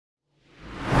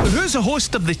Who's the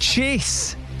host of The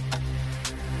Chase?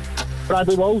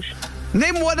 Bradley Walsh.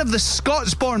 Name one of the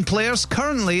Scots-born players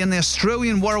currently in the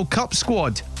Australian World Cup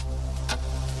squad.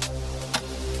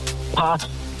 Pass.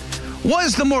 What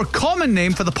is the more common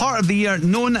name for the part of the ear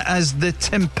known as the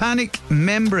tympanic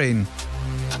membrane?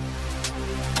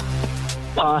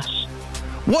 Pass.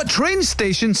 What train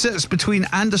station sits between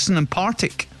Anderson and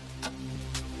Partick?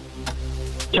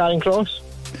 Charing Cross.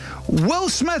 Will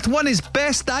Smith won his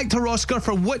Best Actor Oscar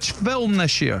for which film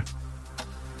this year?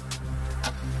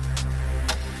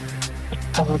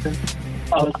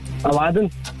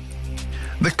 Aladdin.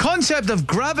 The concept of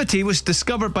gravity was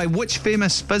discovered by which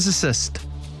famous physicist?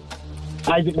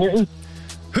 Isaac Newton.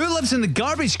 Who lives in the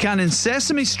garbage can in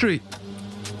Sesame Street?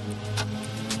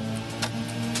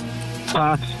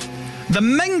 Pass. The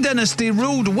Ming Dynasty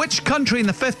ruled which country in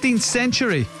the 15th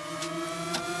century?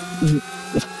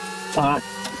 Pass.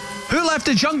 Who left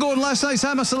the jungle in last night's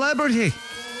I'm a Celebrity?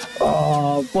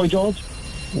 Boy George.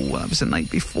 Oh, that was the night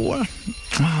before.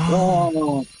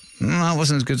 Oh. That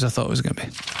wasn't as good as I thought it was going to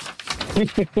be.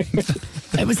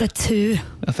 It was a 2.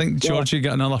 I think Georgie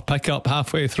got another pick-up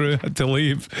halfway through, had to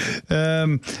leave.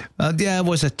 Yeah, it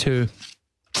was a 2.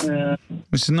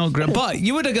 Which is not great. But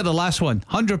you would have got the last one,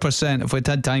 100%, if we'd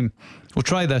had time. We'll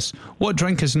try this. What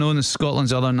drink is known as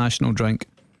Scotland's other national drink?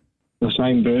 The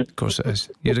same, bro. Of course it is.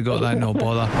 You'd have got that, no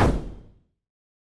bother.